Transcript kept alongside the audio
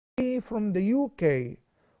from the UK,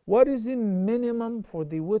 what is the minimum for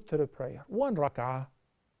the Witr prayer? 1 rak'ah.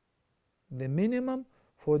 The minimum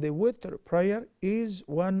for the Witr prayer is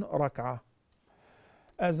 1 rak'ah,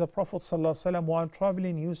 as the Prophet ﷺ while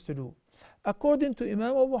traveling used to do. According to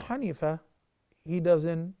Imam Abu Hanifa, he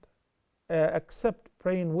doesn't accept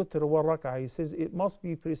praying Witr 1 rak'ah. He says it must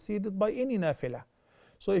be preceded by any nafilah.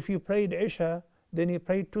 So if you prayed Isha, then you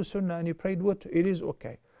prayed 2 sunnah and you prayed Witr, it is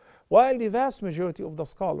okay. While the vast majority of the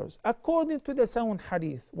scholars, according to the sound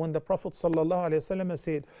hadith, when the Prophet ﷺ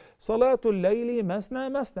said, Salatul layli masna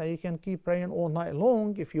masna, you can keep praying all night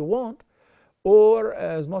long if you want, or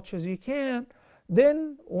as much as you can,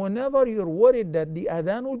 then whenever you're worried that the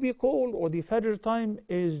adhan will be called or the fajr time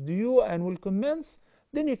is due and will commence,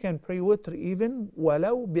 then you can pray Witr even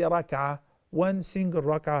walau bi rak'ah, 1 single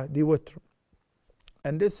rak'ah, the Witr.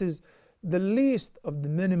 And this is the least of the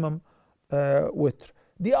minimum Witr.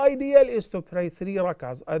 The ideal is to pray 3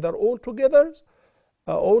 rakahs, either all together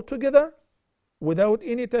without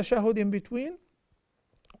any tashahud in between,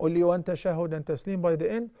 only 1 tashahud and taslim by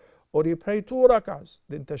the end, or you pray 2 rakahs,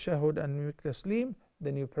 then tashahud and taslim,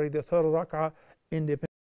 then you pray the 3rd rak'ah independently.